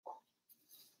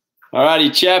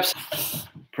Alrighty, chaps.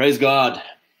 Praise God.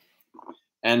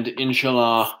 And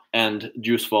inshallah and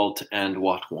juice vault and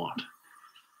what.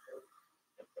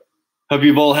 Hope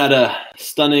you've all had a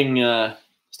stunning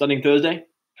Thursday.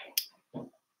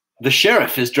 The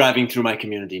sheriff is driving through my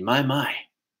community. My.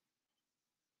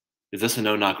 Is this a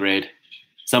no-knock raid?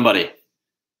 Somebody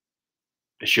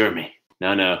assure me.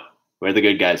 No. We're the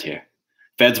good guys here.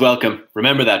 Feds welcome.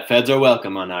 Remember that. Feds are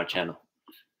welcome on our channel.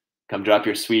 Come drop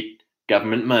your sweet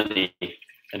government money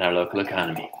in our local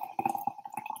economy.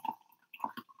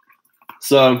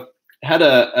 So had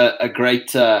a great,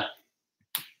 just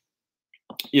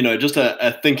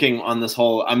a thinking on this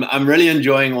whole. I'm really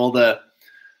enjoying all the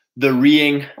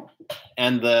reading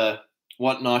and the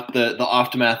whatnot, the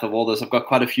aftermath of all this. I've got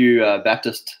quite a few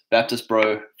Baptist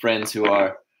bro friends who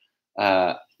are,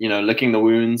 licking the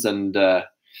wounds and the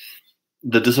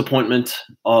disappointment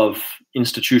of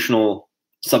institutional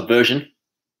subversion.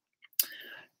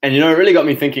 And it really got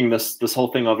me thinking this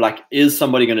whole thing of like, is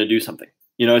somebody going to do something?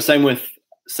 Same with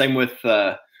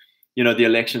the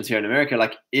elections here in America.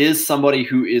 Like, is somebody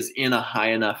who is in a high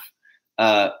enough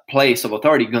place of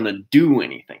authority going to do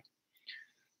anything?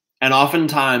 And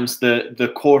oftentimes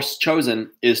the course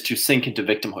chosen is to sink into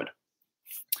victimhood.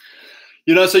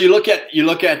 So you look at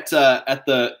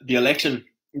the election,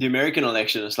 the American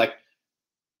election. It's like,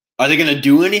 are they going to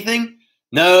do anything?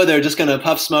 No, they're just going to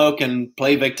puff smoke and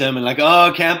play victim and like,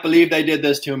 oh, can't believe they did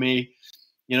this to me.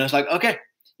 It's like, okay.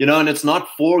 And it's not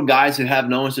for guys who have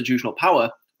no institutional power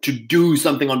to do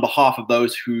something on behalf of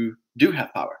those who do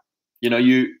have power.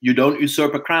 You don't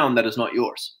usurp a crown that is not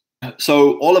yours.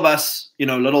 So all of us,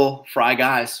 little fry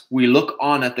guys, we look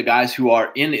on at the guys who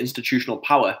are in institutional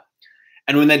power.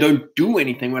 And when they don't do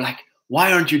anything, we're like,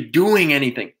 why aren't you doing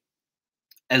anything?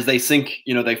 As they sink,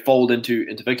 they fold into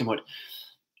victimhood.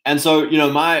 And so,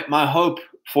 my hope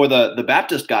for the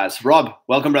Baptist guys, Rob,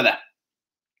 welcome, brother.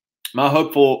 My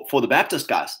hope for the Baptist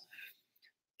guys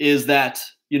is that,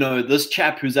 this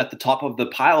chap who's at the top of the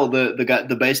pile,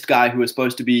 the based guy who is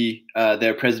supposed to be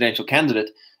their presidential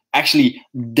candidate, actually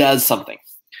does something.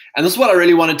 And this is what I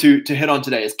really wanted to hit on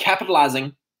today, is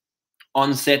capitalizing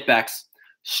on setbacks,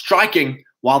 striking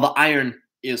while the iron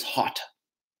is hot.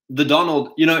 The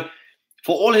Donald,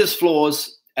 for all his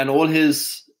flaws and all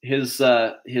his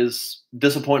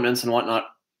disappointments and whatnot,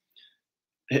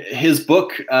 his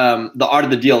book, The Art of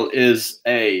the Deal,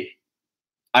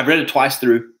 I've read it twice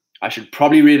through. I should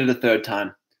probably read it a third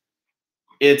time.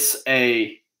 It's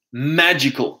a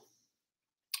magical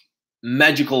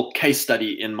case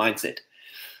study in mindset.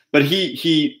 But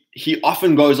he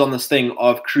often goes on this thing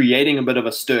of creating a bit of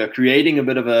a stir, creating a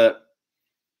bit of a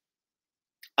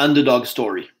underdog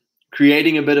story,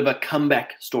 creating a bit of a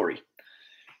comeback story.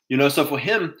 So for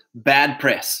him, bad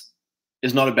press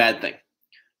is not a bad thing.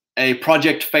 A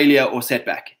project failure or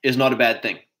setback is not a bad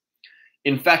thing.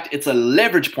 In fact, it's a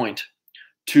leverage point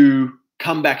to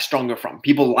come back stronger from.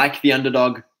 People like the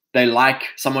underdog. They like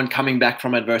someone coming back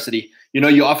from adversity.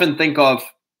 You often think of,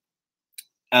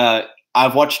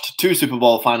 I've watched 2 Super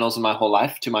Bowl finals in my whole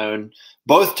life,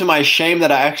 both to my shame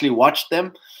that I actually watched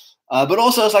them. But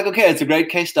also it's like, okay, it's a great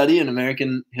case study in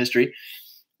American history.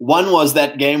 One was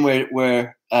that game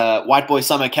where White Boy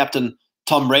Summer captain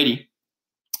Tom Brady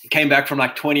came back from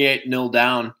like 28-0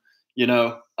 down.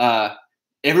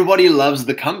 Everybody loves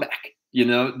the comeback.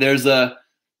 There's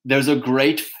a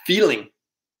great feeling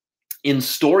in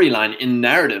storyline, in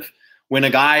narrative, when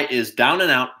a guy is down and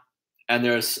out and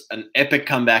there's an epic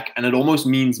comeback and it almost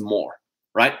means more,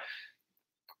 right?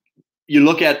 You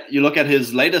look at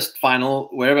his latest final,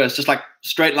 wherever, it's just like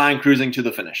straight line cruising to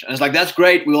the finish. And it's like, that's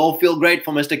great. We all feel great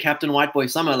for Mr. Captain White Boy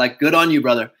Summer. Like, good on you,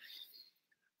 brother.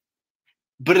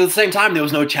 But at the same time, there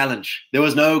was no challenge. There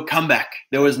was no comeback.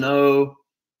 There was no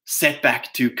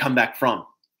setback to come back from.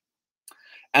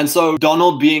 And so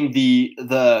Donald, being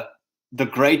the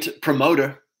great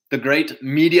promoter, the great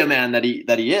media man that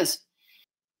he is,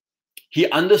 he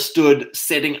understood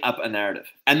setting up a narrative.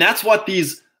 And that's what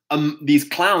these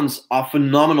clowns are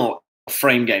phenomenal at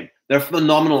frame game. They're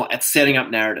phenomenal at setting up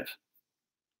narrative.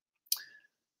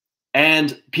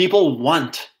 And people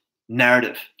want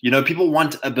narrative. People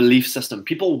want a belief system.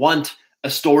 People want a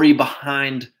story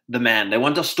behind the man. They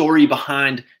want a story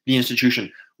behind the institution.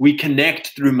 We connect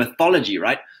through mythology,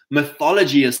 right?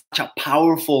 Mythology is such a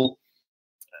powerful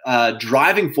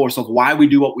driving force of why we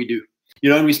do what we do.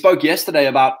 And we spoke yesterday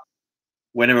about,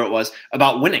 whenever it was,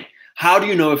 about winning. How do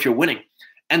you know if you're winning?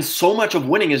 And so much of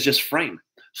winning is just frame.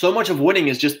 So much of winning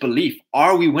is just belief.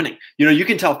 Are we winning? You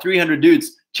can tell 300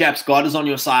 dudes, chaps, God is on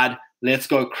your side. Let's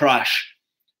go crush.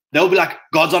 They'll be like,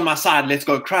 God's on my side. Let's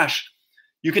go crush.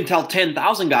 You can tell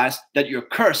 10,000 guys that you're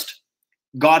cursed.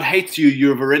 God hates you,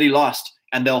 you've already lost,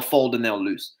 and they'll fold and they'll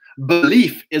lose.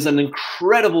 Belief is an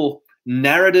incredible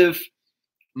narrative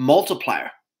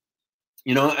multiplier,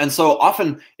 and so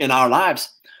often in our lives,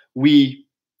 we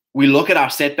look at our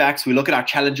setbacks, we look at our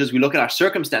challenges, we look at our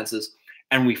circumstances,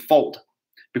 and we fold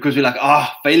because we're like,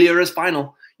 failure is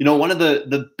final. One of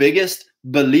the biggest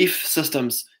belief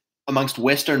systems amongst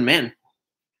Western men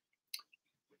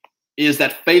is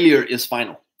that failure is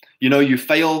final. You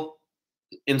fail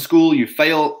in school, you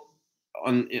fail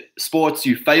on sports,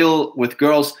 you fail with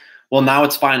girls. Well, now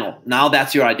it's final. Now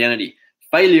that's your identity.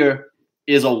 Failure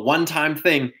is a one-time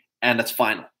thing, and it's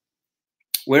final.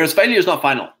 Whereas failure is not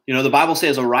final. The Bible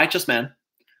says a righteous man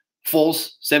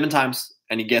falls 7 times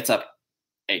and he gets up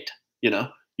 8.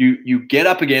 You get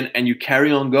up again and you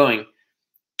carry on going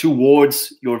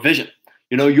towards your vision.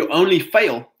 You only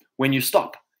fail when you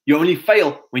stop. You only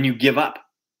fail when you give up.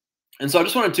 And so I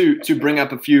just wanted to bring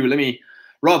up a few.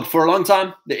 Rob, for a long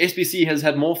time, the SBC has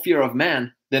had more fear of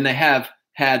man than they have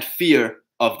had fear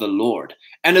of the Lord.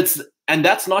 And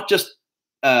that's not just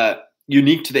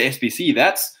unique to the SBC.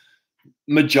 That's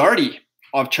majority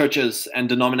of churches and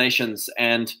denominations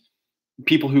and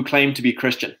people who claim to be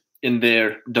Christian in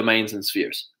their domains and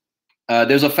spheres.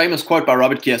 There's a famous quote by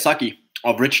Robert Kiyosaki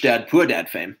of Rich Dad, Poor Dad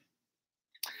fame.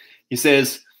 He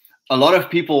says, a lot of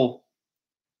people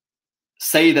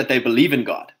say that they believe in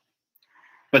God,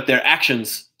 but their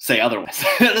actions say otherwise.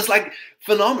 It's like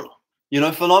phenomenal,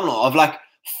 phenomenal of like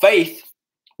faith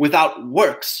without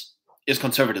works is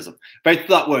conservatism. Faith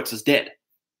without works is dead.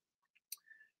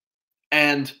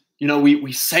 And,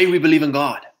 we say we believe in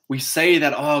God. We say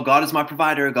that, God is my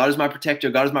provider, God is my protector,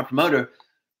 God is my promoter.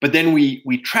 But then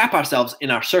we trap ourselves in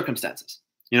our circumstances.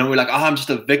 We're like, I'm just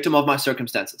a victim of my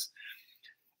circumstances.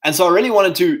 And so I really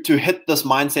wanted to hit this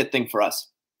mindset thing for us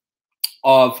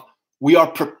of we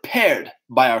are prepared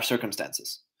by our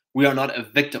circumstances. We are not a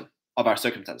victim of our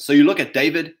circumstances. So you look at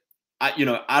David, out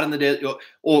in the desert,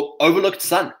 or overlooked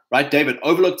son, right? David,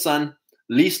 overlooked son,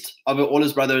 least of all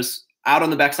his brothers, out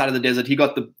on the backside of the desert. He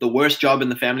got the worst job in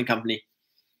the family company.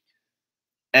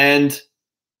 And,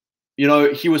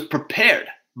 he was prepared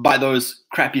by those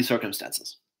crappy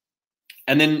circumstances.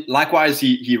 And then likewise,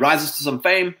 he rises to some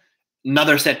fame,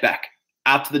 another setback,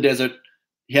 out to the desert.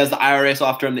 He has the IRS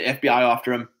after him, the FBI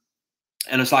after him.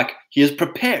 And it's like he is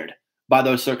prepared by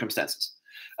those circumstances.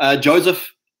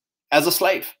 Joseph as a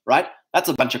slave, right? That's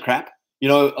a bunch of crap. A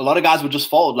lot of guys would just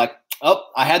fold like,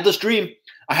 I had this dream.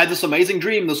 I had this amazing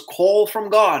dream, this call from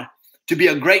God to be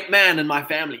a great man in my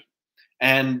family.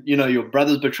 And, your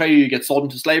brothers betray you, you get sold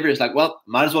into slavery. It's like, well,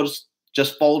 might as well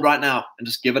just fold right now and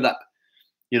just give it up,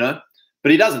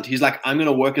 But he doesn't. He's like, I'm going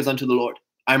to work as unto the Lord.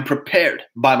 I'm prepared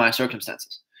by my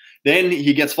circumstances. Then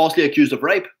he gets falsely accused of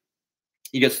rape.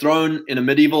 He gets thrown in a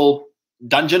medieval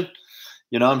dungeon.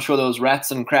 I'm sure there was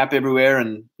rats and crap everywhere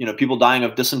and, people dying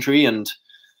of dysentery and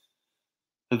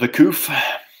the coof.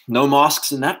 No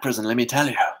masks in that prison, let me tell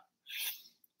you.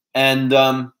 And,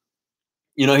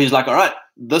 he's like, all right,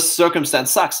 this circumstance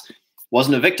sucks.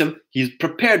 Wasn't a victim. He's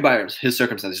prepared by his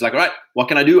circumstances. He's like, all right, what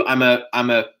can I do? I'm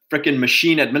a freaking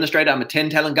machine administrator. I'm a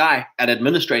 10-talent guy at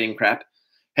administrating crap.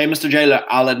 Hey, Mr. Jailer,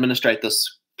 I'll administrate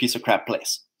this piece of crap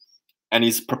place. And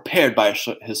he's prepared by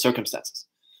his circumstances.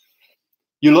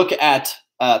 You look at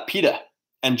Peter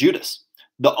and Judas.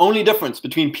 The only difference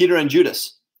between Peter and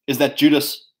Judas is that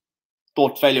Judas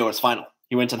thought failure was final.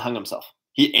 He went and hung himself.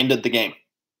 He ended the game.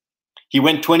 He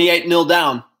went 28-0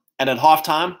 down, and at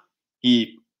halftime,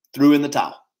 he threw in the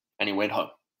towel, and he went home.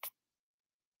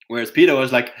 Whereas Peter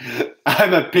was like,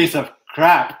 I'm a piece of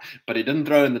crap, but he didn't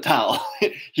throw in the towel.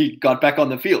 He got back on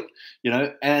the field,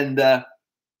 and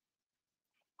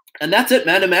that's it,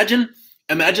 man. Imagine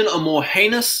a more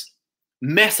heinous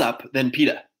mess up than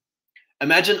Peter.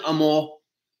 Imagine a more,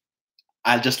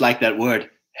 I just like that word,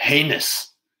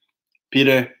 heinous.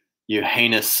 Peter, you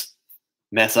heinous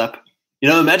mess up.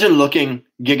 Imagine looking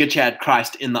Giga Chad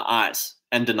Christ in the eyes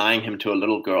and denying him to a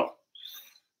little girl.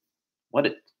 What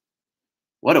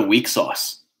a weak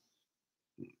sauce.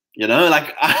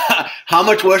 How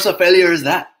much worse a failure is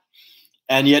that?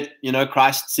 And yet,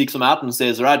 Christ seeks him out and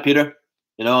says, all right, Peter,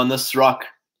 on this rock,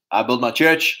 I build my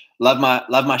church. Love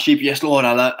my sheep. Yes, Lord,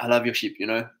 I love your sheep.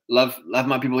 Love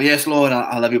my people. Yes, Lord,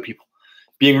 I love your people.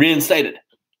 Being reinstated.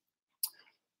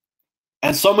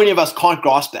 And so many of us can't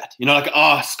grasp that.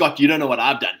 Scott, you don't know what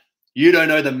I've done. You don't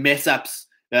know the mess ups.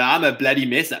 I'm a bloody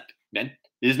mess up, man.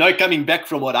 There's no coming back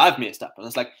from what I've messed up. And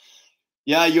it's like,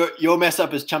 yeah, your mess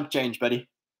up is chump change, buddy.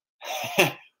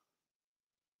 And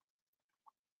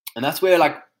that's where,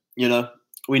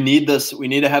 we need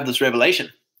to have this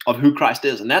revelation of who Christ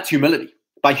is. And that's humility.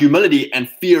 By humility and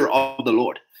fear of the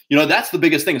Lord. That's the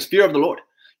biggest thing, is fear of the Lord.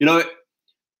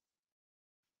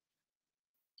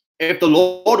 If the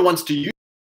Lord wants to use,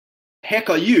 heck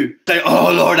are you? Say,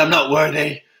 oh Lord, I'm not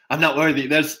worthy. I'm not worthy.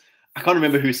 I can't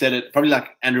remember who said it. Probably like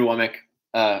Andrew Womack.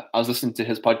 I was listening to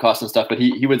his podcast and stuff, but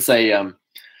he would say,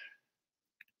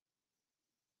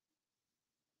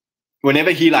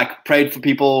 whenever he like prayed for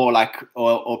people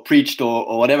or preached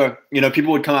or whatever,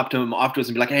 people would come up to him afterwards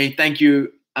and be like, hey, thank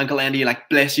you, Uncle Andy, like,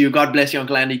 bless you. God bless you,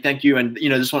 Uncle Andy. Thank you. And,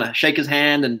 just want to shake his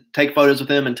hand and take photos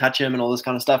with him and touch him and all this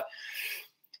kind of stuff.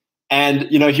 And,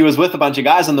 he was with a bunch of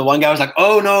guys, and the one guy was like,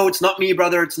 oh, no, it's not me,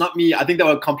 brother. It's not me. I think they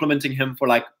were complimenting him for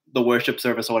like the worship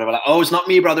service or whatever. Like, oh, it's not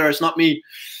me, brother. It's not me.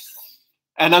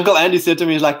 And Uncle Andy said to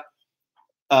me, he's like,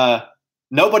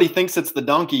 nobody thinks it's the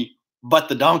donkey, but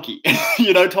the donkey,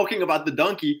 talking about the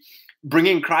donkey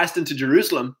bringing Christ into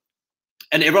Jerusalem,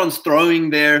 and everyone's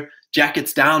throwing their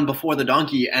jackets down before the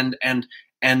donkey and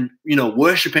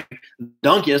worshiping the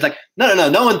donkey. It's like,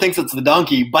 no one thinks it's the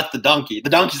donkey, but the donkey. The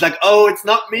donkey's like, oh, it's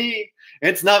not me.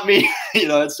 It's not me.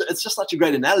 It's just such a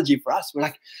great analogy for us. We're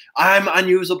like, I'm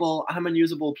unusable.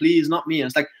 Please, not me. And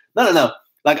it's like, no.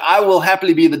 Like, I will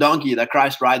happily be the donkey that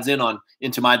Christ rides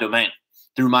into my domain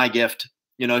through my gift,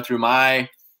 through my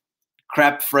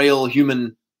crap, frail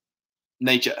human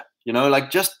nature,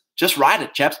 like just ride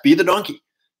it, chaps. Be the donkey,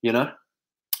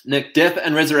 Nick, death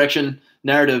and resurrection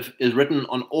narrative is written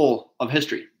on all of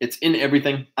history. It's in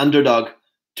everything, underdog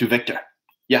to victor.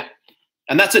 Yeah.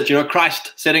 And that's it,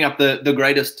 Christ setting up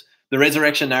the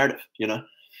resurrection narrative,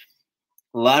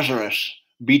 Lazarus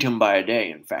beat him by a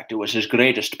day. In fact, it was his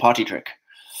greatest party trick.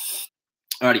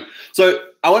 Alrighty. So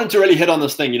I wanted to really hit on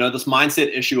this thing, this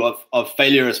mindset issue of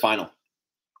failure is final.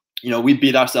 We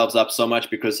beat ourselves up so much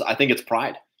because I think it's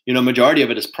pride. Majority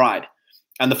of it is pride.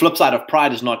 And the flip side of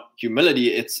pride is not humility,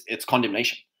 it's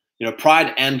condemnation.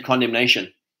 Pride and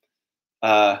condemnation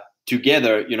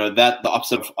together, that the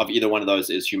opposite of either one of those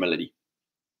is humility.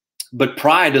 But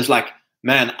pride is like,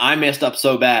 man, I messed up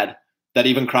so bad that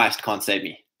even Christ can't save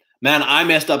me. Man, I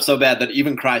messed up so bad that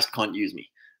even Christ can't use me.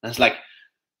 And it's like,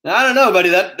 I don't know, buddy,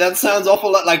 that sounds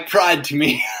awful lot like pride to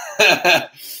me.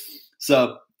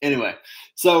 So anyway,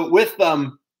 with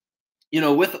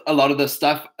with a lot of this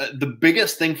stuff, the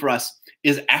biggest thing for us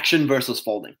is action versus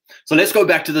folding. So let's go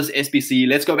back to this SBC.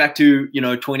 Let's go back to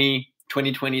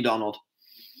 2020 Donald,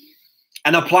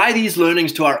 and apply these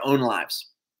learnings to our own lives.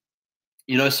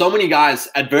 So many guys,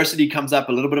 adversity comes up,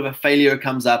 a little bit of a failure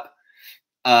comes up,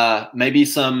 maybe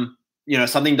some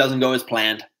something doesn't go as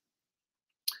planned.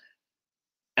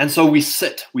 And so we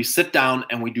sit down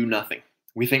and we do nothing.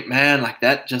 We think, man, like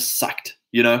that just sucked,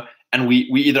 and we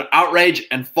either outrage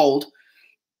and fold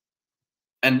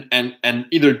and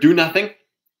either do nothing,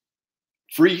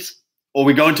 freeze, or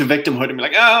we go into victimhood and be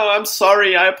like, oh, I'm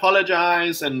sorry, I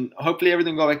apologize, and hopefully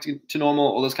everything will go back to normal,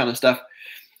 all this kind of stuff.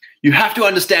 You have to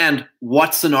understand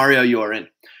what scenario you are in.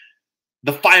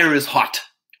 The fire is hot.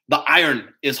 The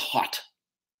iron is hot.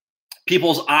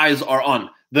 People's eyes are on.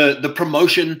 The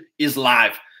promotion is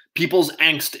live. People's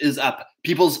angst is up.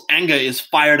 People's anger is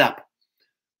fired up.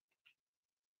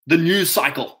 The news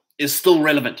cycle is still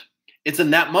relevant. It's in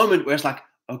that moment where it's like,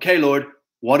 okay, Lord,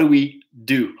 what do we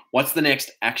do? What's the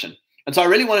next action? And so I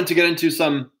really wanted to get into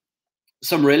some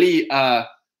really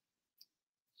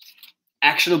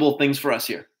actionable things for us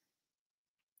here.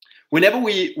 Whenever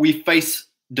we face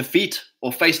defeat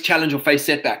or face challenge or face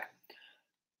setback,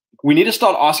 we need to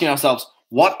start asking ourselves,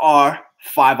 what are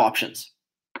 5 options?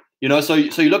 So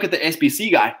you look at the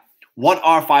SBC guy, what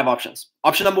are 5 options?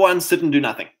 Option number 1, sit and do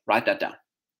nothing. Write that down.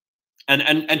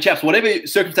 And chaps, whatever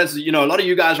circumstances, a lot of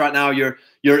you guys right now, you're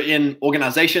in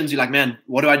organizations. You're like, man,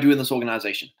 what do I do in this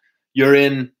organization? You're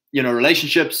in,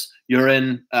 relationships. You're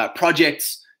in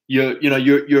projects.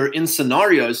 You're in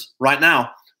scenarios right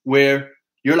now where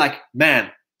you're like,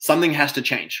 man, something has to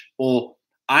change, or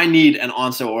I need an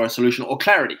answer or a solution or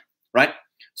clarity, right?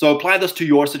 So apply this to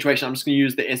your situation. I'm just going to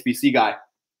use the SBC guy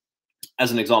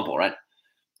as an example, right?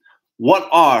 What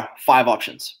are 5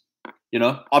 options?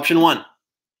 Option 1,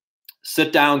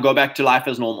 sit down, go back to life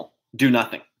as normal, do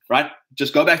nothing, right?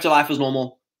 Just go back to life as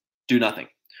normal, do nothing.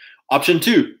 Option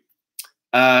 2,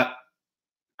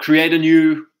 create a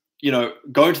new,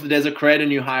 go into the desert, create a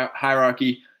new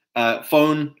hierarchy,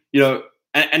 phone,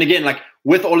 and again, like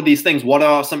with all of these things, what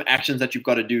are some actions that you've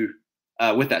got to do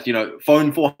with that?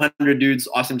 Phone 400 dudes,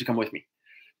 ask them to come with me.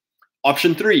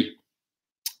 Option 3,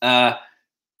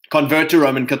 convert to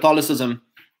Roman Catholicism,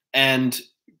 and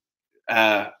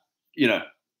I'm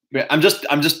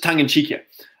just tongue in cheek here.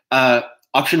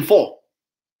 Option 4,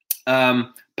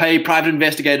 pay private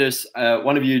investigators.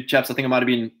 One of you chaps, I think it might have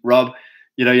been Rob.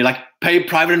 You're like, pay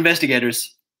private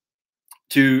investigators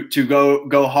to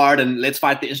go hard and let's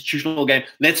fight the institutional game.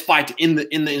 Let's fight in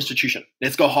the institution.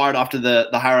 Let's go hard after the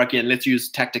hierarchy and let's use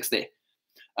tactics there.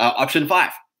 Option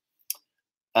 5,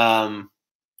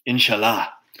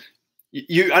 inshallah.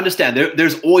 You understand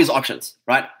there's always options,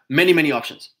 right? Many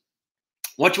options.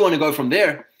 What you want to go from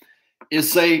there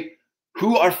is say,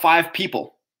 who are 5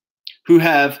 people who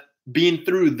have been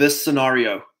through this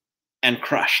scenario and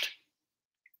crushed?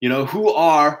 Who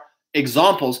are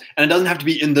examples, and it doesn't have to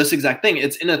be in this exact thing.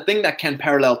 It's in a thing that can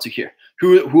parallel to here.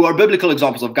 Who are biblical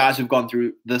examples of guys who've gone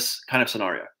through this kind of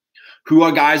scenario? Who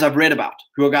are guys I've read about?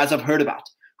 Who are guys I've heard about?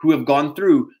 Who have gone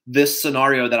through this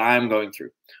scenario that I am going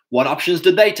through? What options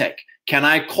did they take? Can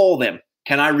I call them?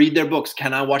 Can I read their books?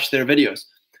 Can I watch their videos?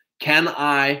 Can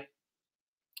I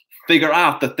figure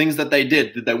out the things that they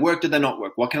did? Did they work? Did they not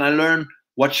work? What can I learn?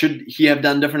 What should he have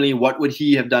done differently? What would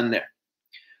he have done there?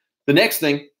 The next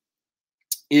thing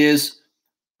is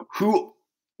who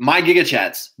my Giga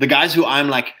Chads, the guys who I'm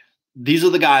like, these are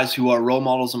the guys who are role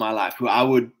models in my life, who I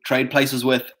would trade places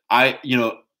with.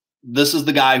 This is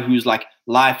the guy who's like,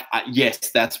 life,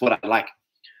 yes, that's what I like.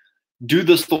 Do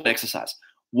this thought exercise.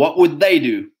 What would they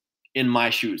do in my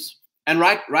shoes? And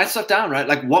write stuff down, right?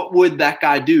 Like, what would that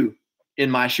guy do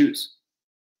in my shoes?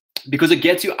 Because it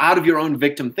gets you out of your own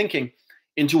victim thinking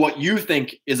into what you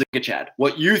think is a Giga Chad,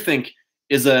 what you think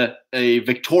is a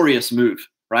victorious move,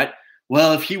 right?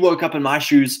 Well, if he woke up in my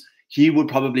shoes, he would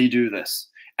probably do this.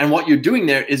 And what you're doing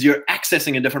there is you're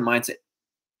accessing a different mindset.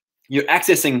 You're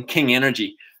accessing king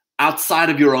energy outside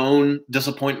of your own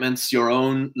disappointments, your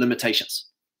own limitations.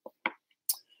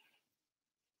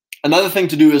 Another thing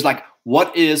to do is like,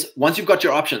 once you've got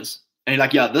your options, and you're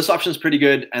like, yeah, this option is pretty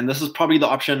good, and this is probably the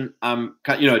option,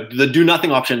 the do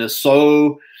nothing option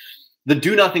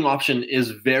is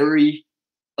very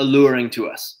alluring to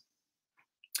us.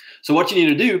 So what you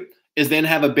need to do is then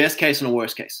have a best case and a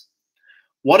worst case.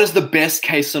 What is the best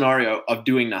case scenario of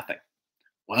doing nothing?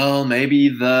 Well, maybe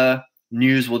the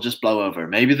news will just blow over.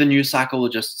 Maybe the news cycle will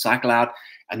just cycle out,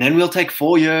 and then we'll take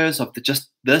 4 years of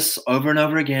just this over and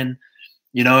over again,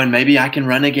 and maybe I can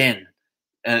run again,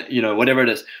 whatever it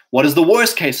is. What is the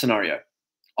worst case scenario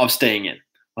of staying in?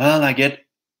 Well, I get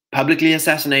publicly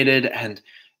assassinated and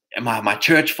my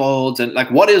church folds, and like,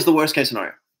 what is the worst case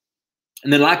scenario?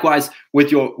 And then likewise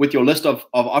with your list of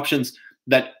options,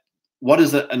 that what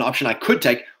is an option I could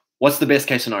take? What's the best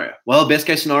case scenario? Well, best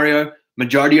case scenario,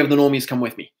 majority of the normies come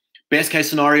with me. Best case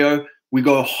scenario, we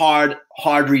go hard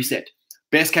reset.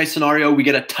 Best case scenario, we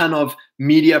get a ton of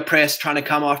media press trying to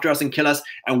come after us and kill us,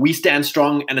 and we stand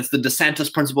strong, and it's the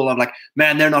DeSantis principle of like,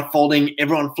 man, they're not folding,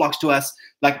 everyone flocks to us.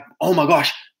 Like, oh my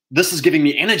gosh, this is giving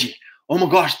me energy. Oh my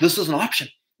gosh, this is an option.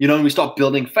 And we start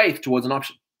building faith towards an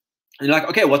option. And you're like,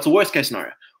 okay, what's the worst case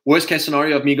scenario? Worst case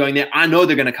scenario of me going there, I know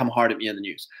they're going to come hard at me in the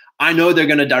news. I know they're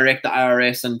going to direct the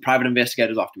IRS and private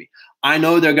investigators after me. I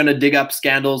know they're going to dig up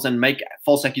scandals and make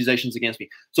false accusations against me.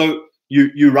 So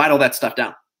you write all that stuff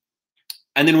down.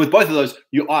 And then with both of those,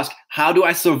 you ask, how do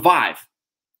I survive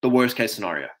the worst case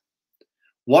scenario?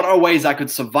 What are ways I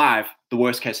could survive the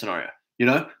worst case scenario?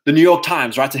 The New York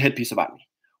Times writes a hit piece about me.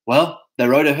 Well, they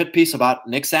wrote a hit piece about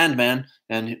Nick Sandman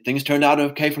and things turned out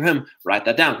okay for him. Write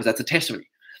that down because that's a testimony.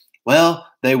 Well,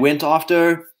 they went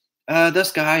after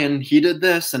this guy and he did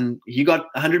this and he got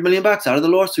 $100 million out of the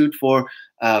lawsuit for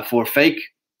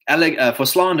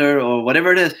slander or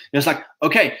whatever it is. It's like,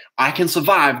 okay, I can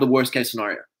survive the worst case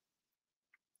scenario.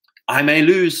 I may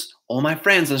lose all my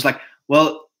friends. And it's like,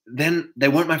 well, then they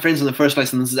weren't my friends in the first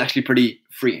place, and this is actually pretty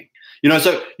freeing.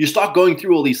 So you start going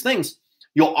through all these things,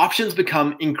 your options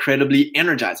become incredibly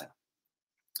energizing.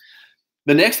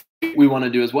 The next thing we want to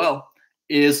do as well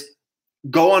is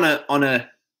go on a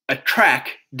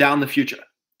track down the future.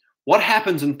 What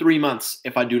happens in 3 months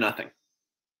if I do nothing?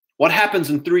 What happens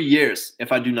in 3 years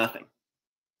if I do nothing?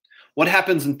 What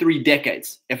happens in 3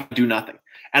 decades if I do nothing?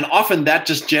 And often that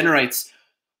just generates,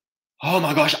 oh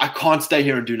my gosh, I can't stay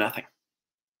here and do nothing.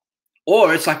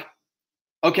 Or it's like,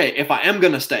 okay, if I am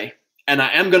going to stay and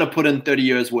I am going to put in 30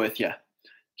 years worth here,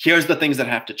 here's the things that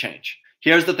have to change.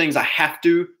 Here's the things I have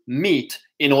to meet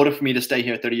in order for me to stay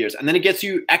here 30 years. And then it gets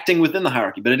you acting within the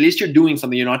hierarchy, but at least you're doing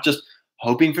something. You're not just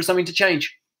hoping for something to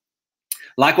change.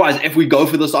 Likewise, if we go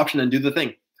for this option and do the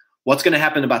thing, what's going to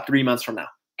happen about 3 months from now?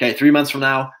 Okay, 3 months from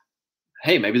now,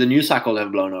 hey, maybe the news cycle will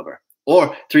have blown over.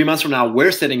 Or 3 months from now,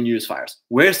 we're setting news fires.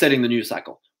 We're setting the news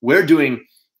cycle. We're doing,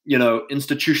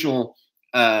 institutional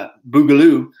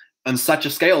boogaloo on such a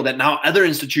scale that now other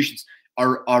institutions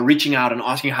are reaching out and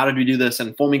asking, how did we do this,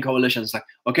 and forming coalitions. Like,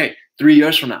 okay, 3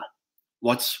 years from now,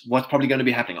 what's probably going to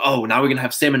be happening? Oh, now we're going to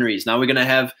have seminaries. Now we're going to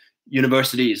have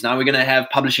universities. Now we're going to have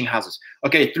publishing houses.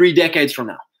 Okay, 3 decades from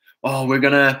now, oh, we're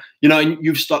gonna, and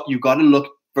you've got to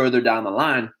look further down the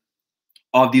line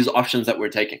of these options that we're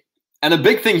taking. And a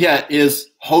big thing here is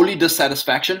holy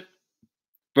dissatisfaction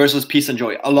versus peace and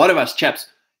joy. A lot of us, chaps,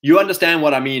 you understand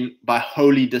what I mean by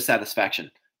holy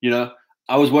dissatisfaction.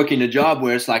 I was working a job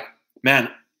where it's like, man,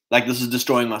 like this is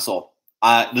destroying my soul.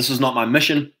 This is not my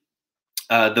mission.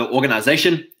 The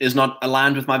organization is not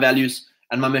aligned with my values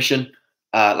and my mission.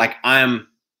 Like I am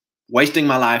wasting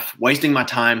my life, wasting my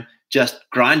time, just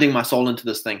grinding my soul into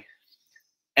this thing.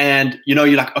 And you're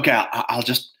like, okay, I'll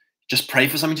just pray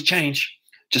for something to change.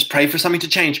 Just pray for something to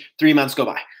change. 3 months go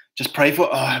by. Just pray for,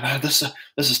 this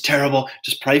is terrible.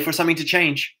 Just pray for something to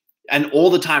change. And all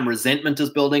the time, resentment is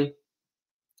building.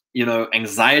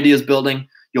 Anxiety is building.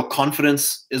 Your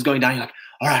confidence is going down. You're like,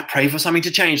 all right, pray for something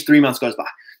to change. 3 months goes by.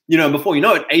 Before you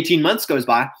know it, 18 months goes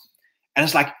by. And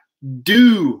it's like,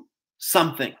 do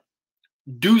something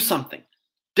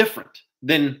different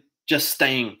than just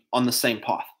staying on the same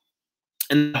path.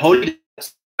 And holy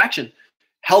dissatisfaction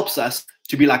helps us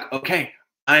to be like, okay,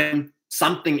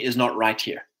 something is not right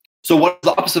here. So what's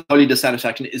the opposite of holy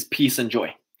dissatisfaction is peace and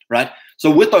joy, right?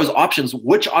 So with those options,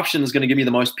 which option is going to give me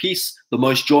the most peace, the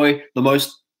most joy, the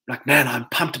most like, man, I'm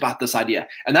pumped about this idea.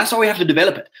 And that's why we have to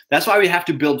develop it. That's why we have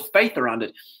to build faith around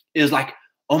it, is like,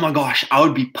 oh my gosh, I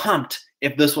would be pumped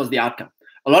if this was the outcome.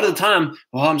 A lot of the time,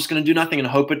 I'm just going to do nothing and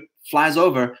hope it flies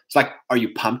over. It's like, are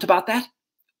you pumped about that?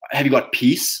 Have you got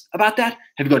peace about that?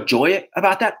 Have you got joy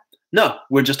about that? No,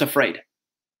 we're just afraid.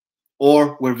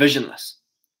 Or we're visionless.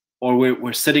 Or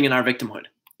we're sitting in our victimhood.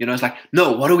 It's like,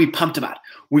 no, what are we pumped about?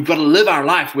 We've got to live our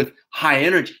life with high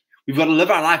energy. We've got to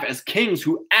live our life as kings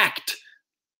who act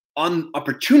on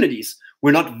opportunities.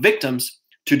 We're not victims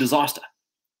to disaster.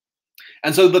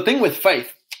 And so the thing with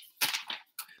faith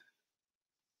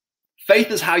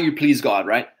is how you please God,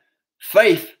 right?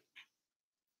 Faith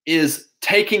is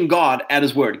taking God at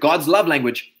his word. God's love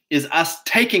language is us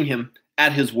taking him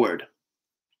at his word.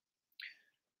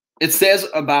 It says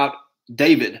about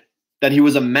David that he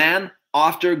was a man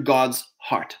after God's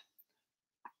heart.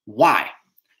 Why?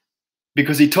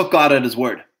 Because he took God at his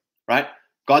word, right?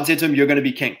 God said to him, you're going to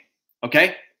be king.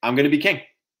 Okay, I'm going to be king.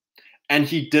 And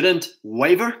he didn't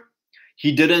waver.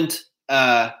 He didn't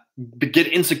get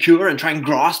insecure and try and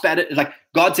grasp at it. It's like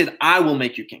God said, I will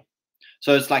make you king.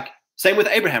 So it's like, same with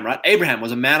Abraham, right? Abraham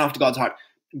was a man after God's heart.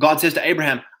 God says to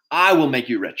Abraham, I will make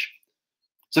you rich.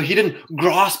 So he didn't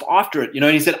grasp after it, and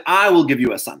he said, I will give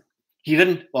you a son. He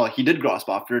did grasp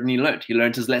after it and he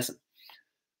learned his lesson.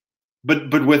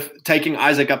 But with taking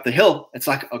Isaac up the hill, it's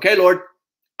like, okay, Lord,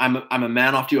 I'm a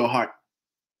man after your heart.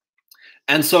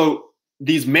 And so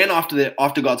these men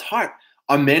after God's heart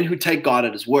are men who take God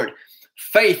at his word.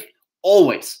 Faith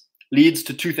always leads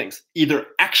to two things, either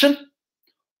action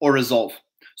or resolve.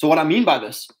 So what I mean by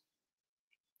this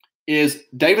is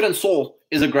David and Saul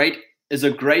is a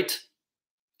great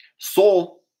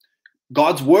Saul,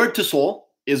 God's word to Saul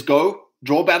is go,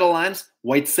 draw battle lines,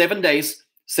 wait 7 days.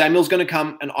 Samuel's going to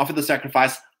come and offer the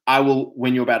sacrifice. I will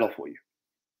win your battle for you.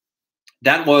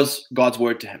 That was God's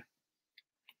word to him.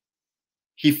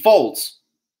 He folds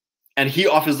and he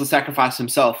offers the sacrifice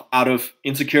himself out of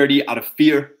insecurity, out of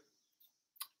fear,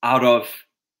 out of,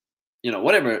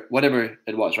 whatever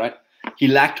it was, right? He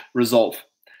lacked resolve.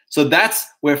 So that's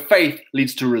where faith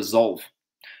leads to resolve.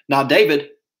 Now, David,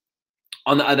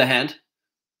 on the other hand,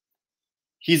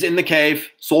 he's in the cave.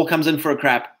 Saul comes in for a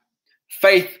crap.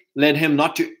 Faith led him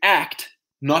not to act,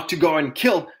 not to go and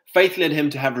kill. Faith led him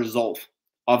to have resolve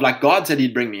of like God said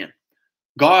he'd bring me in.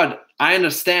 God, I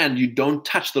understand you don't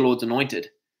touch the Lord's anointed.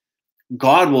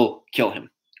 God will kill him.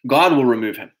 God will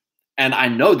remove him. And I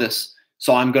know this,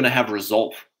 so I'm going to have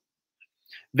resolve.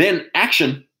 Then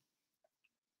action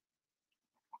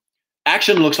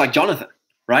looks like Jonathan,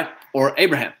 right? Or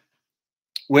Abraham,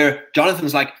 where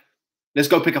Jonathan's like, let's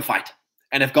go pick a fight.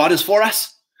 And if God is for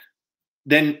us,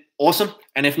 then awesome.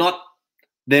 And if not,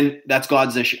 then that's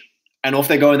God's issue. And off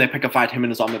they go and they pick a fight, him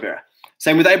and his armor bearer.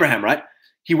 Same with Abraham, right?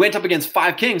 He went up against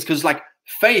 5 kings because like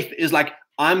faith is like,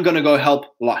 I'm going to go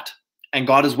help Lot. And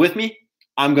God is with me.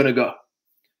 I'm going to go.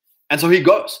 And so he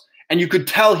goes. And you could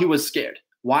tell he was scared.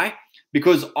 Why?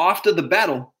 Because after the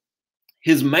battle,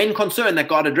 his main concern that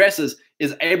God addresses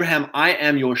is, Abraham, I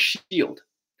am your shield,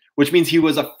 which means he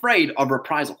was afraid of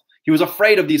reprisal. He was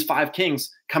afraid of these 5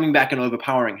 kings coming back and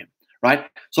overpowering him, right?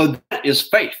 So that is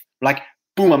faith. Like,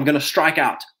 boom, I'm going to strike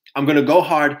out. I'm going to go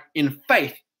hard in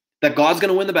faith that God's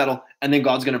going to win the battle and then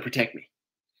God's going to protect me.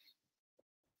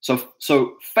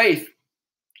 So faith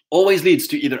always leads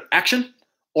to either action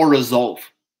or resolve.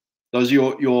 Those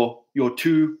are your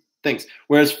two things.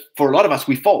 Whereas for a lot of us,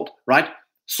 we fold, right?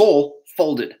 Saul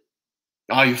folded.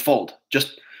 Oh, you fold.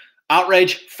 Just,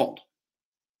 Outrage, fold.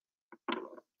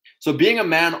 So being a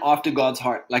man after God's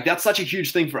heart, like that's such a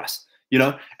huge thing for us,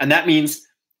 and that means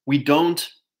we don't,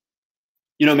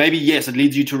 maybe, yes, it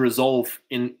leads you to resolve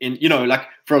in, like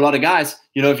for a lot of guys,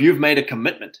 if you've made a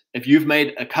commitment, if you've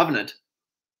made a covenant,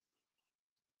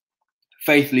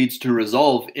 faith leads to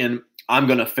resolve in, I'm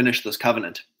going to finish this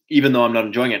covenant, even though I'm not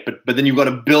enjoying it. But then you've got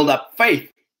to build up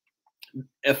faith,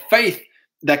 a faith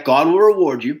that God will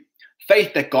reward you,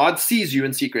 faith that God sees you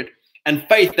in secret, and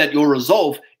faith that your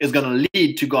resolve is going to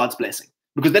lead to God's blessing.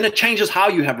 Because then it changes how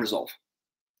you have resolve.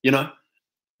 You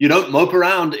don't mope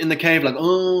around in the cave like,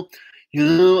 oh,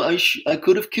 I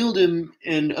could have killed him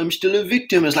and I'm still a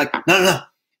victim. It's like, no,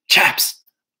 chaps,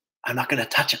 I'm not going to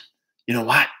touch him. You know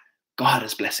why? God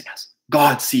is blessing us.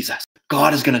 God sees us.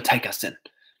 God is going to take us in.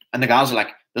 And the guys are like,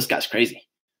 this guy's crazy.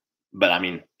 But I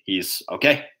mean, he's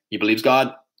okay. He believes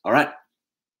God. All right.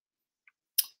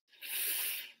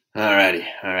 Alrighty.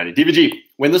 DVG,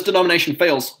 when this denomination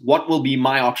fails, what will be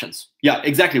my options? Yeah,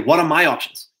 exactly. What are my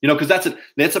options? Because that's it.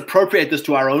 Let's appropriate this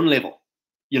to our own level.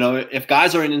 If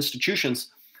guys are in institutions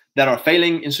that are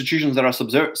failing, institutions that are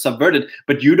subverted,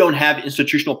 but you don't have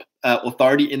institutional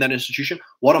authority in that institution,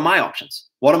 what are my options?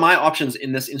 What are my options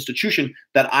in this institution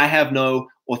that I have no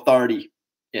authority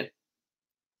in?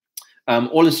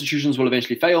 All institutions will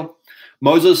eventually fail.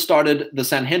 Moses started the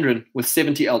Sanhedrin with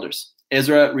 70 elders.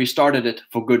 Ezra restarted it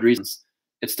for good reasons.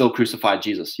 It still crucified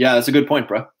Jesus. Yeah, that's a good point,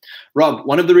 bro. Rob,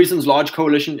 one of the reasons large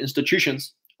coalition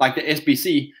institutions like the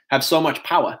SBC have so much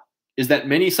power is that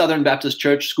many Southern Baptist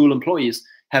Church school employees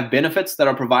have benefits that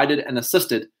are provided and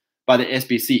assisted by the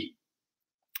SBC.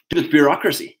 It's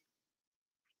bureaucracy.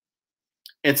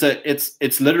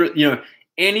 It's literally,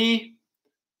 any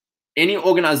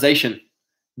organization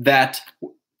that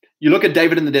you look at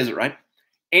David in the desert, right?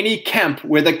 Any camp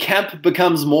where the camp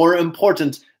becomes more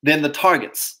important than the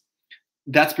targets,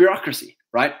 that's bureaucracy,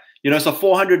 right? So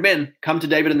 400 men come to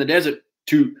David in the desert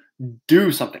to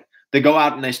do something. They go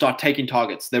out and they start taking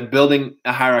targets. They're building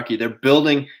a hierarchy. They're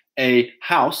building a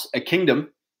house, a kingdom,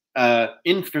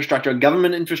 infrastructure, a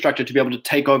government infrastructure to be able to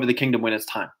take over the kingdom when it's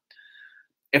time.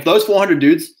 If those 400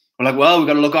 dudes are like, well, we've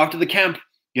got to look after the camp,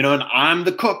 and I'm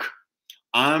the cook,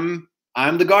 I'm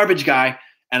the garbage guy,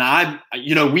 and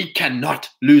we cannot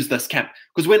lose this camp.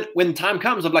 Because when time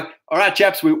comes, I'm like, all right,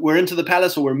 chaps, we're into the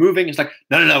palace or we're moving. It's like,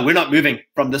 no, we're not moving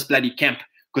from this bloody camp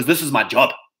because this is my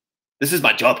job. This is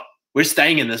my job. We're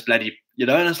staying in this bloody,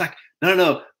 and it's like,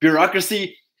 no,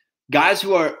 bureaucracy, guys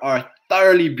who are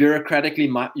thoroughly bureaucracy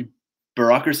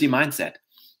mindset,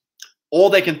 all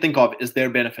they can think of is their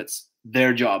benefits,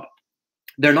 their job.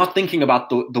 They're not thinking about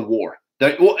the war.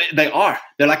 They are.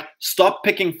 They're like, stop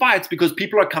picking fights because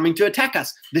people are coming to attack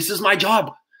us. This is my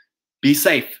job. Be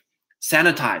safe.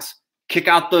 Sanitize. Kick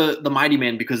out the mighty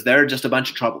men because they're just a bunch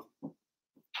of trouble.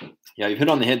 Yeah, you've hit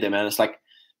on the head there, man. It's like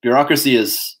bureaucracy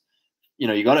is,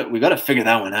 we got to figure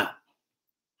that one out.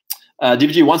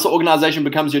 DVG, once the organization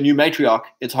becomes your new matriarch,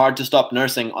 it's hard to stop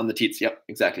nursing on the teats. Yep,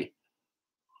 exactly.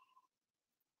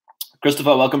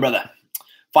 Christopher, welcome, brother.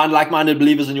 Find like-minded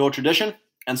believers in your tradition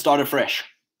and start afresh.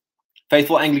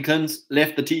 Faithful Anglicans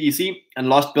left the TEC and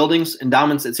lost buildings,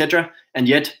 endowments, etc., and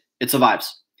yet it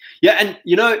survives. Yeah, and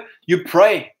you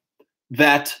pray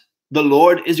that the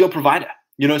Lord is your provider.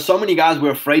 So many guys, we're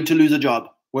afraid to lose a job.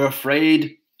 We're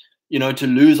afraid, to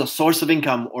lose a source of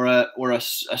income or a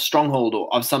stronghold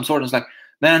or of some sort. It's like,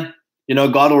 man,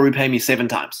 God will repay me 7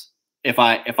 times if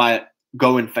I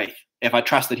go in faith, if I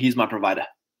trust that He's my provider.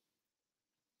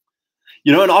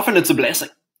 And often it's a blessing.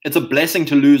 It's a blessing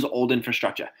to lose old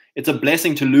infrastructure. It's a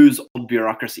blessing to lose old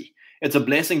bureaucracy. It's a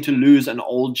blessing to lose an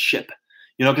old ship,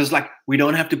 because we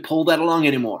don't have to pull that along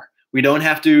anymore. We don't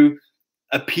have to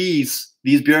appease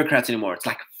these bureaucrats anymore. It's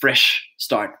like fresh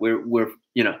start. We're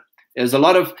there's a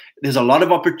lot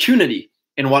of opportunity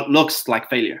in what looks like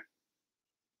failure.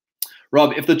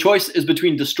 Rob, if the choice is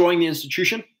between destroying the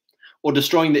institution or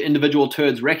destroying the individual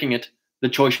turds wrecking it, the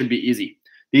choice should be easy.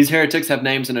 These heretics have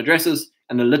names and addresses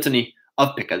and a litany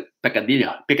of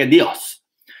pecadillos.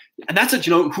 And that's it,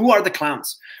 who are the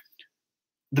clowns?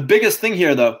 The biggest thing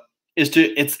here, though, is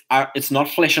it's not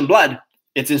flesh and blood,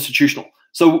 it's institutional.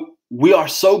 So we are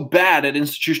so bad at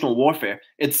institutional warfare.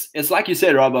 It's like you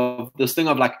said, Rob, of this thing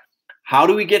of like, how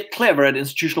do we get clever at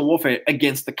institutional warfare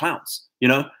against the clowns?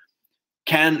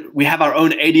 Can we have our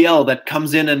own ADL that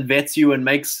comes in and vets you and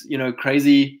makes,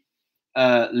 crazy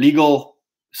legal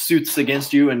suits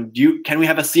against you? And can we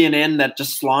have a CNN that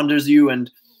just slanders you and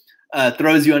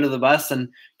throws you under the bus? And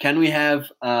can we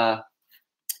have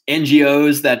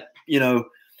NGOs that,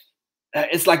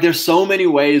 it's like there's so many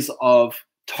ways of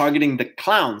targeting the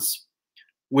clowns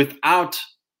without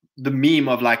the meme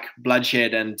of like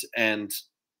bloodshed and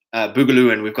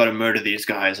boogaloo, and we've got to murder these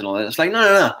guys and all that. It's like,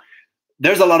 no.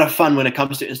 There's a lot of fun when it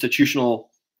comes to institutional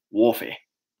warfare.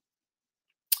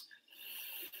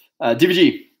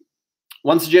 DVG,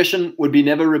 one suggestion would be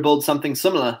never rebuild something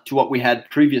similar to what we had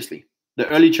previously. The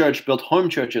early church built home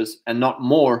churches and not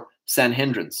more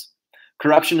Sanhedrins.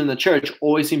 Corruption in the church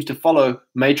always seems to follow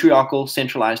matriarchal,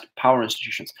 centralized power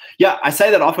institutions. Yeah, I say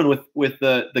that often with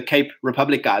the Cape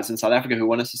Republic guys in South Africa who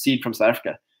want to secede from South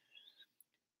Africa.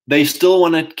 They still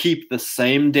want to keep the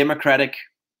same democratic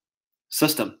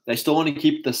system. They still want to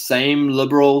keep the same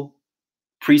liberal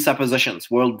presuppositions,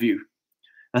 worldview.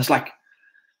 And it's like,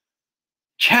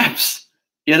 chaps,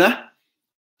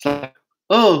 it's like,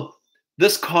 oh,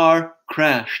 this car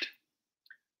crashed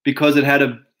because it had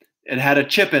a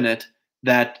chip in it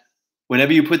that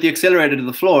whenever you put the accelerator to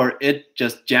the floor, it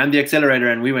just jammed the accelerator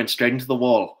and we went straight into the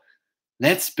wall.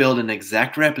 Let's build an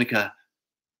exact replica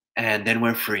and then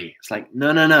we're free. It's like, no.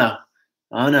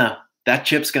 Oh no, that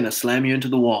chip's going to slam you into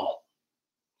the wall.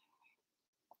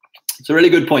 It's a really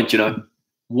good point,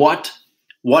 What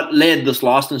led this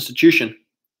last institution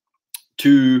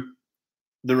to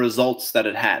the results that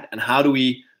it had, and how do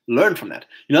we learn from that?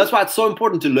 That's why it's so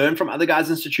important to learn from other guys'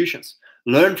 institutions,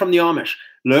 learn from the Amish,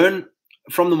 learn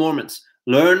from the Mormons,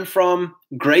 learn from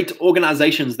great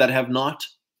organizations that have not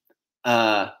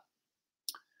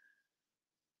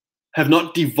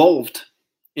devolved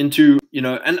into,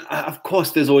 and of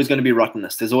course there's always going to be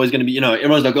rottenness. There's always going to be,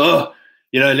 everyone's like, oh,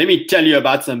 let me tell you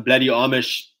about some bloody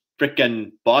Amish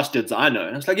frickin' bastards I know.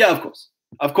 And it's like, yeah, of course.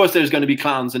 Of course there's going to be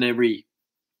clowns in every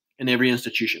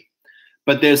institution.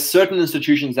 But there's certain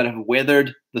institutions that have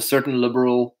weathered the certain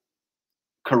liberal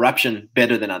corruption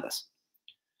better than others.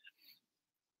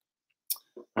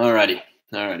 Alrighty.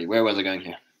 Where was I going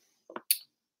here?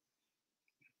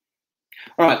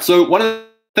 All right. So one of the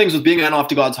things with being a man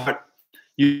after God's heart,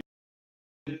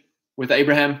 with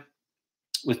Abraham,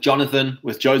 with Jonathan,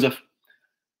 with Joseph,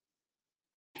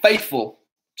 faithful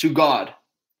to God,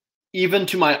 even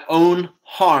to my own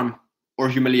harm or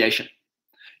humiliation.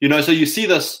 So you see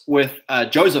this with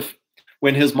Joseph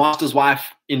when his master's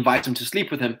wife invites him to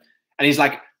sleep with him. And he's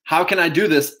like, how can I do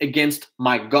this against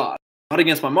my God? Not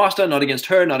against my master, not against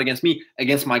her, not against me,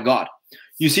 against my God.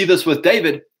 You see this with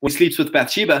David when he sleeps with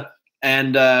Bathsheba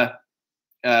and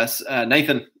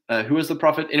Nathan, who was the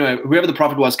prophet? Anyway, whoever the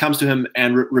prophet was comes to him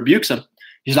and rebukes him.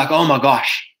 He's like, oh my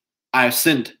gosh, I have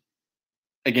sinned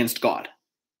against God.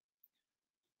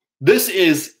 This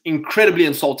is incredibly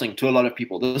insulting to a lot of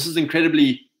people. This is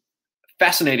incredibly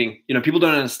fascinating. People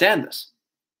don't understand this.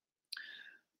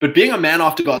 But being a man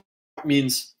after God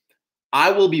means I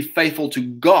will be faithful to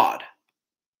God,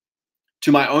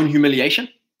 to my own humiliation,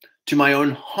 to my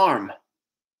own harm.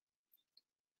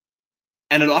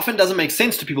 And it often doesn't make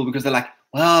sense to people because they're like,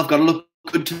 well, I've got to look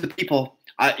good to the people.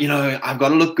 I've got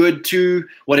to look good to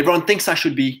what everyone thinks I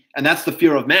should be. And that's the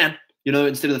fear of man,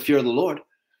 instead of the fear of the Lord.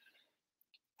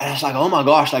 And it's like, oh my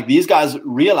gosh, like these guys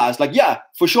realized, like, yeah,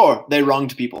 for sure, they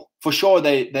wronged people. For sure,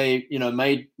 they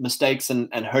made mistakes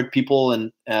and hurt people.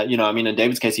 And, in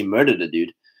David's case, he murdered a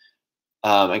dude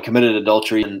and committed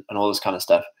adultery and all this kind of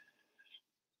stuff.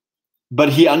 But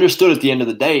he understood at the end of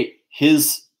the day,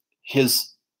 his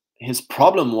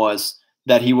problem was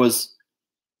that he was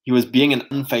being an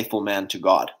unfaithful man to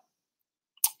God.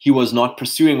 He was not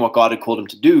pursuing what God had called him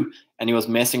to do, and he was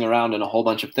messing around in a whole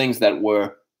bunch of things that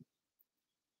were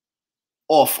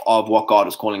off of what God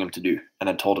was calling him to do and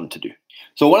had told him to do.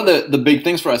 So one of the big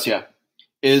things for us here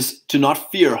is to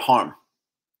not fear harm,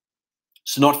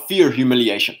 to not fear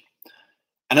humiliation.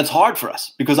 And it's hard for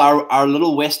us because our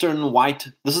little Western white,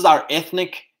 this is our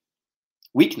ethnic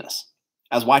weakness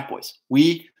as white boys.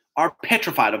 We are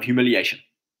petrified of humiliation.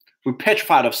 We're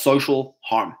petrified of social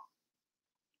harm,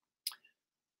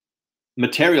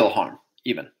 material harm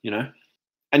even,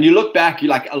 And you look back, you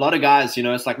like a lot of guys,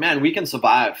 it's like, man, we can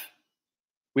survive.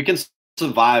 We can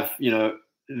survive,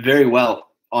 very well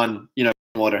on,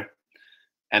 water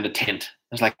and a tent.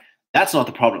 It's like, that's not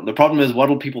the problem. The problem is, what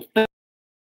will people think?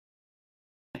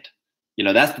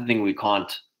 That's the thing we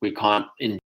can't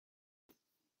in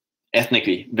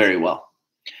ethnically very well.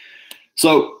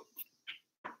 So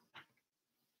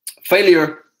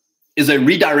failure is a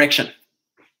redirection.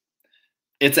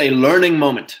 It's a learning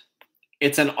moment.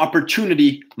 It's an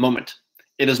opportunity moment.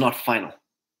 It is not final.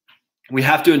 We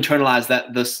have to internalize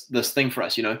that this thing for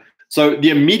us, So the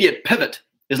immediate pivot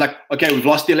is like, okay, we've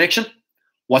lost the election.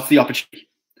 What's the opportunity?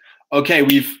 Okay,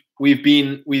 we've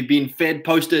been fed,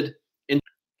 posted.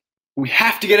 We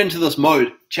have to get into this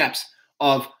mode, chaps,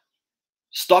 of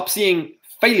stop seeing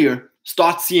failure,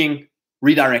 start seeing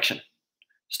redirection.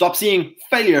 Stop seeing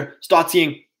failure, start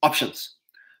seeing options.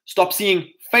 Stop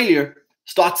seeing failure.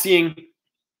 Start seeing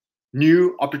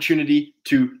new opportunity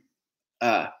to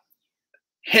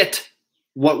hit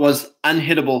what was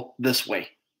unhittable this way.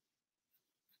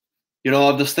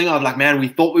 Of this thing of like, man, we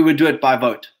thought we would do it by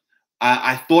vote.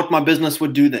 I thought my business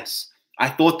would do this. I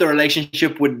thought the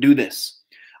relationship would do this.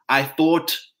 I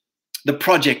thought the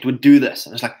project would do this.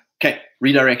 And it's like, okay,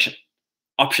 redirection,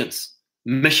 options,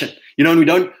 mission.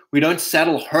 And we don't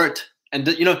settle hurt. And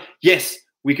yes,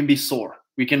 we can be sore.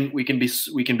 We can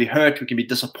be hurt. We can be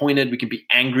disappointed. We can be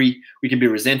angry. We can be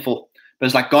resentful. But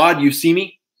it's like, God, you see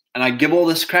me, and I give all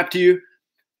this crap to you,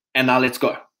 and now let's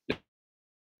go.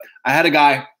 I had a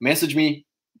guy message me,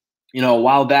 a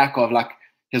while back of like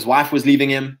his wife was leaving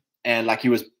him, and like he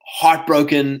was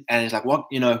heartbroken, and he's like, what,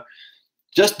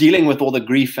 just dealing with all the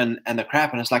grief and the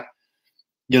crap. And it's like,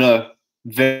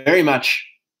 very much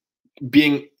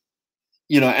being,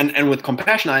 and with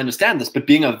compassion, I understand this, but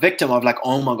being a victim of like,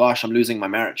 oh my gosh, I'm losing my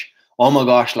marriage. Oh my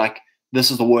gosh, like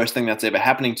this is the worst thing that's ever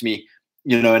happening to me,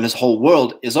 and this whole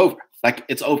world is over. Like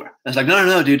it's over. And it's like,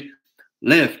 no, dude,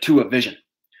 live to a vision.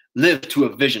 Live to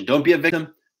a vision. Don't be a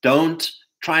victim. Don't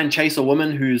try and chase a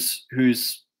woman who's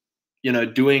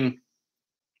doing,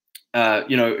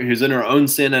 who's in her own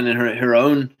sin and in her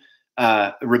own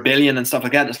rebellion and stuff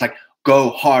like that. It's like, go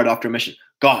hard after a mission.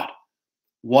 God,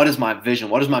 what is my vision?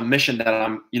 What is my mission that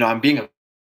I'm being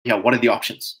what are the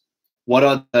options? What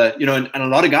are the, and a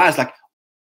lot of guys like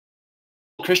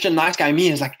Christian nice guy me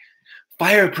is like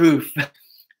fireproof,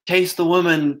 chase the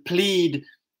woman, plead,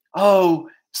 oh,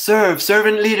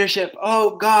 servant leadership.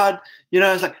 Oh God,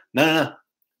 it's like, no,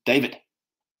 David.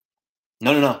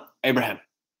 No, Abraham.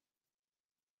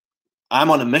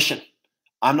 I'm on a mission.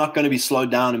 I'm not going to be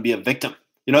slowed down and be a victim.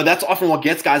 That's often what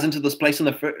gets guys into this place in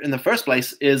the first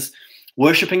place is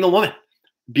worshiping the woman,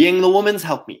 being the woman's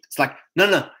helpmeet. It's like,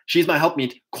 no, she's my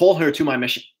helpmeet. Call her to my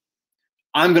mission.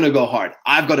 I'm going to go hard.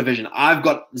 I've got a vision. I've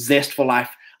got zest for life.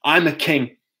 I'm a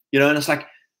king, and it's like,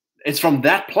 it's from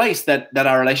that place that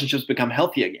our relationships become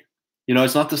healthy again.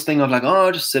 It's not this thing of like,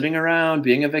 oh, just sitting around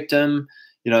being a victim.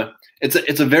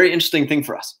 It's a very interesting thing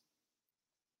for us.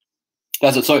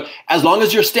 That's it. So as long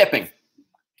as you're stepping,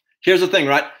 here's the thing,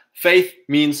 right? Faith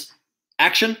means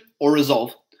action or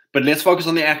resolve, but let's focus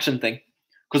on the action thing,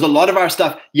 because a lot of our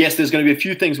stuff, yes, there's going to be a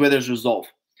few things where there's resolve.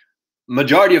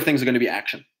 Majority of things are going to be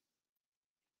action.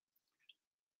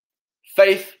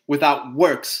 Faith without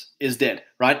works is dead,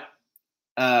 right?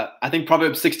 I think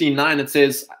Proverbs 16:9, it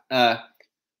says, a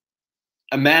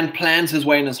man plans his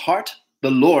way in his heart,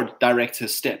 the Lord directs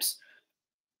his steps.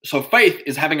 So faith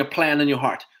is having a plan in your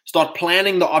heart. Start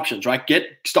planning the options, right?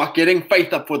 Start getting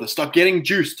faith up for this. Start getting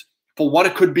juiced for what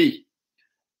it could be.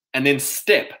 And then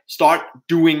start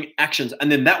doing actions.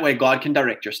 And then that way God can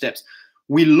direct your steps.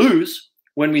 We lose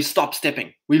when we stop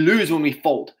stepping. We lose when we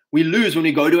fold. We lose when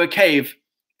we go to a cave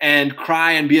and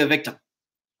cry and be a victim.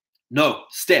 No,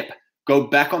 step. Go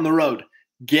back on the road.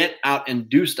 Get out and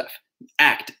do stuff.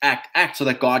 Act so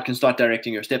that God can start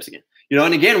directing your steps again.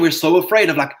 And again, we're so afraid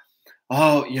of like,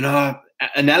 oh,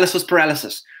 analysis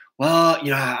paralysis. Well,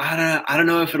 I don't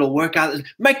know if it'll work out.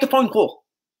 Make the phone call.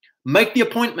 Make the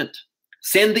appointment.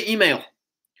 Send the email.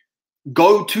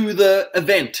 Go to the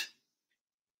event.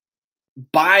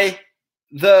 Buy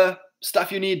the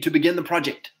stuff you need to begin the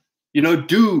project.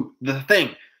 Do the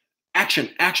thing. Action.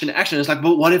 It's like,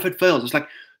 but what if it fails? It's like,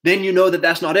 then that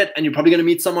that's not it, and you're probably going to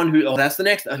meet someone who, oh, that's the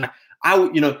next.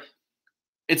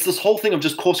 It's this whole thing of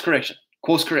just course correction.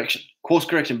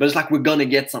 But it's like we're going to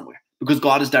get somewhere because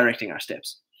God is directing our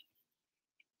steps.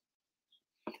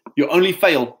 You only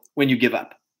fail when you give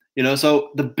up. So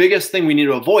the biggest thing we need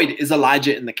to avoid is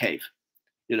Elijah in the cave.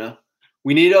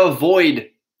 We need to avoid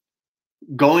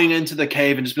going into the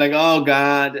cave and just be like, oh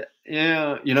God,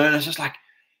 yeah, and it's just like,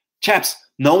 chaps,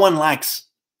 no one likes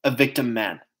a victim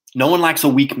man. No one likes a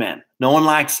weak man. No one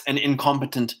likes an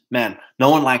incompetent man. No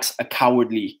one likes a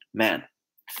cowardly man.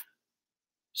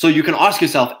 So you can ask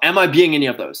yourself, am I being any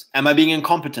of those? Am I being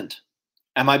incompetent?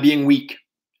 Am I being weak?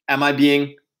 Am I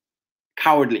being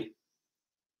cowardly?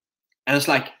 And it's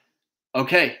like,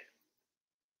 okay,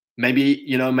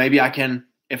 maybe I can,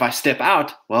 if I step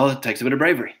out, well, it takes a bit of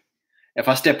bravery. If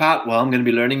I step out, well, I'm going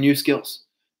to be learning new skills.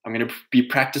 I'm going to be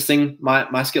practicing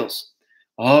my skills.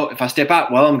 Oh, if I step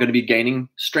out, well, I'm going to be gaining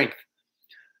strength.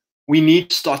 We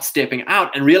need to start stepping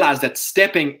out and realize that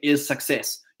stepping is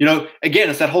success. Again,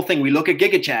 it's that whole thing. We look at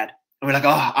GigaChad and we're like,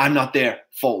 oh, I'm not there.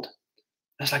 Fold.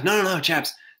 And it's like, no,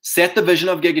 chaps. Set the vision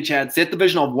of GigaChad. Set the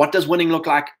vision of what does winning look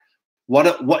like.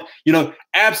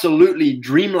 Absolutely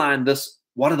dreamline this.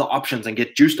 What are the options and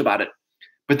get juiced about it.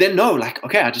 But then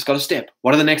okay, I just got to step.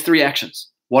 What are the next 3 actions?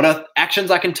 What are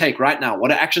actions I can take right now? What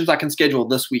are actions I can schedule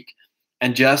this week?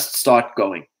 And just start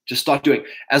going. Just start doing.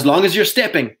 As long as you're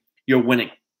stepping, you're winning.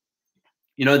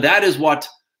 That is what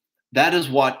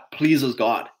pleases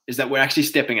God, is that we're actually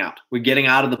stepping out. We're getting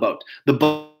out of the boat. The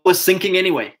boat was sinking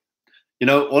anyway.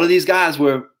 All of these guys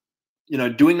were,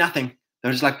 doing nothing.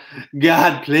 They're just like,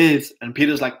 God, please. And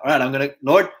Peter's like, all right,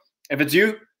 Lord, if it's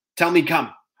you, tell me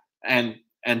come. And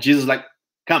Jesus is like,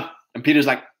 come. And Peter's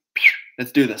like,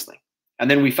 let's do this thing. And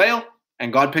then we fail,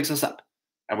 and God picks us up,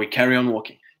 and we carry on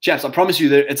walking. Chaps, I promise you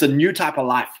that it's a new type of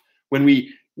life when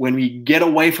we get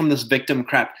away from this victim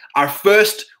crap.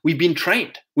 We've been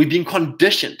trained. We've been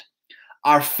conditioned.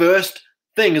 Our first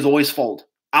thing is always fold.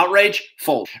 Outrage,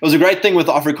 fold. It was a great thing with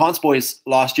the Afrikaans boys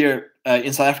last year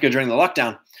in South Africa during the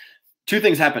lockdown. Two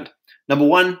things happened. Number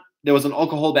one, there was an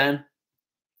alcohol ban.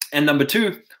 And number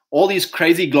two, all these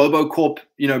crazy Globo Corp,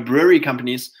 brewery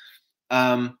companies,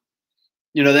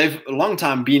 they've a long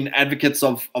time been advocates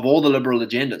of all the liberal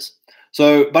agendas.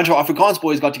 So a bunch of Afrikaans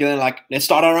boys got together and like, let's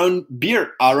start our own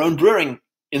brewing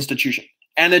institution.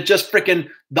 And it just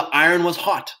the iron was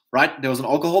hot, right? There was an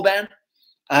alcohol ban,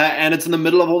 and it's in the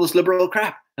middle of all this liberal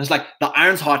crap. And it's like, the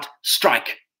iron's hot,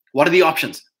 strike. What are the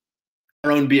options?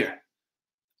 Our own beer.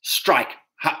 Strike.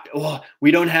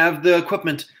 We don't have the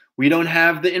equipment. We don't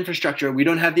have the infrastructure. We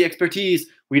don't have the expertise.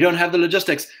 We don't have the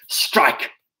logistics. Strike.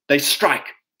 They strike,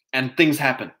 and things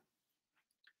happen.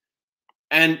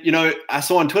 And, I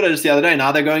saw on Twitter just the other day,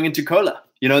 now they're going into cola.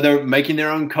 They're making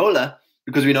their own cola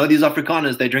because we know these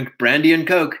Afrikaners, they drink brandy and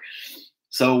Coke.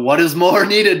 So what is more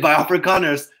needed by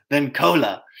Afrikaners than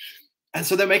cola? And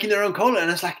so they're making their own cola. And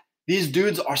it's like, these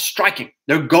dudes are striking.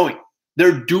 They're going.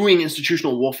 They're doing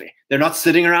institutional warfare. They're not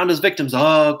sitting around as victims.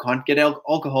 Oh, can't get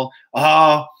alcohol.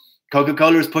 Oh,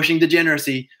 Coca-Cola is pushing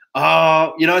degeneracy.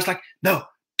 Oh, it's like, no,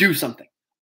 do something.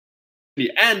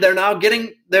 And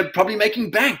they're probably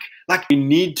making bank. Like, we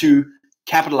need to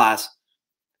capitalize.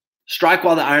 Strike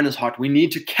while the iron is hot. We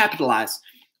need to capitalize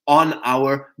on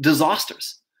our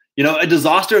disasters. A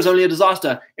disaster is only a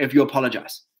disaster if you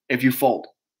apologize, if you fold.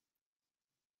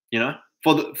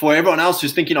 For everyone else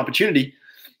who's thinking opportunity,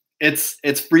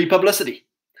 it's free publicity.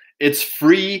 It's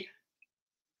free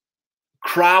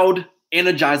crowd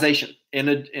energization.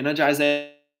 Energization,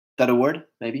 is that a word?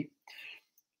 Maybe.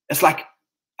 It's like,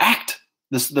 act.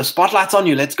 The spotlight's on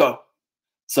you. Let's go.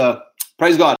 So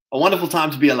praise God. A wonderful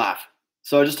time to be alive.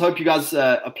 So I just hope you guys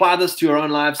apply this to your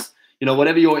own lives.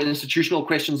 Whatever your institutional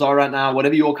questions are right now,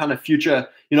 whatever your kind of future,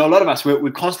 a lot of us,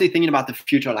 we're constantly thinking about the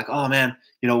future. Like, oh man,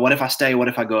 what if I stay? What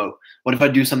if I go? What if I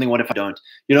do something? What if I don't?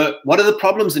 What are the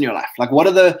problems in your life? Like, what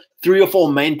are the 3 or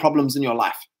 4 main problems in your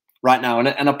life right now?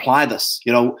 And apply this.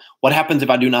 What happens if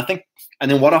I do nothing? And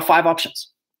then what are 5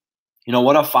 options?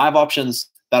 What are 5 options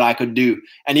that I could do?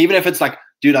 And even if it's like,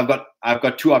 dude, I've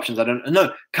got 2 options. I don't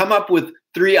know. Come up with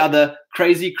 3 other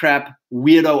crazy crap,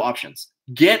 weirdo options.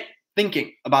 Get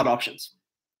thinking about options.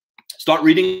 Start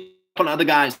reading on other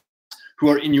guys who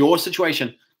are in your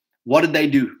situation. What did they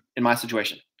do in my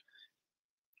situation?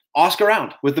 Ask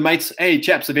around with the mates. Hey,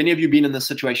 chaps, have any of you been in this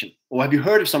situation? Or have you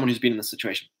heard of someone who's been in this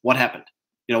situation? What happened?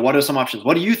 What are some options?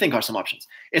 What do you think are some options?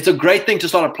 It's a great thing to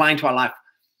start applying to our life.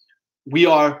 We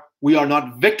are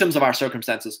not victims of our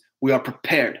circumstances. We are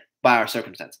prepared by our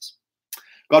circumstances.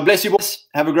 God bless you, boys.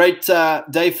 Have a great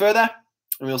day further,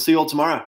 and we'll see you all tomorrow.